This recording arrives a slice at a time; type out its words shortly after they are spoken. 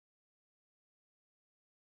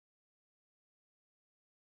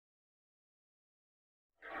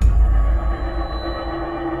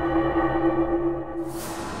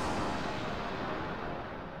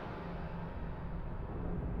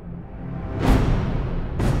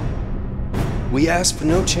We ask for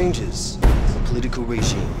no changes to the political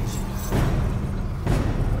regimes.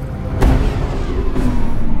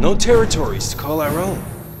 No territories to call our own.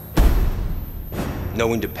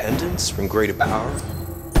 No independence from greater power.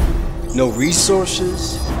 No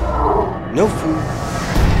resources. No food.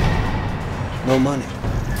 No money.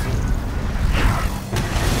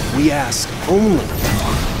 We ask only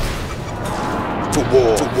for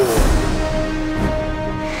war.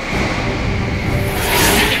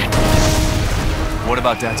 What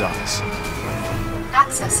about Dad's office?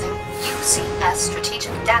 Accessing U.C.S.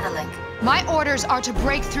 strategic data link. My orders are to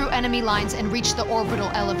break through enemy lines and reach the orbital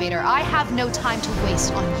elevator. I have no time to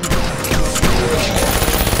waste on you.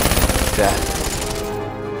 Dad.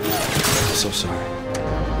 I'm so sorry.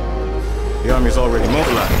 The army's already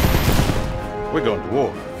mobilized. We're going to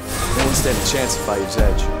war. No one stand a chance if I use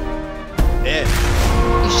Edge. Edge.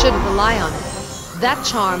 You shouldn't rely on it. That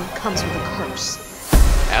charm comes with a curse.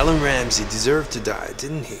 Alan Ramsey deserved to die,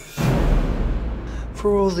 didn't he?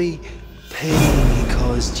 For all the pain he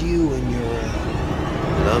caused you and your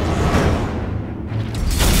lovely girl.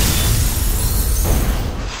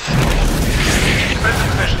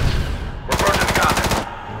 Defensive missions. We're approaching the continent.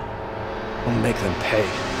 We'll make them pay.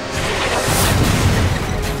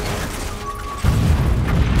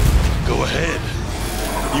 Go ahead.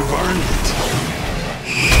 You've earned it.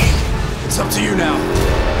 It's up to you now.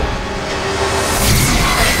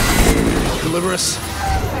 Deliver us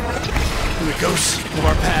from the ghosts of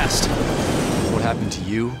our past. What happened to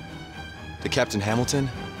you, to Captain Hamilton?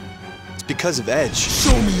 It's because of Edge.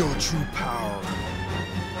 Show me your true power.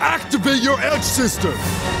 Activate your Edge system!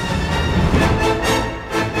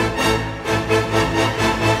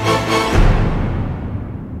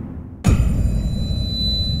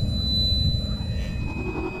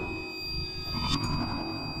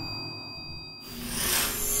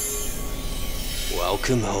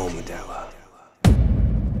 Welcome home, Adela.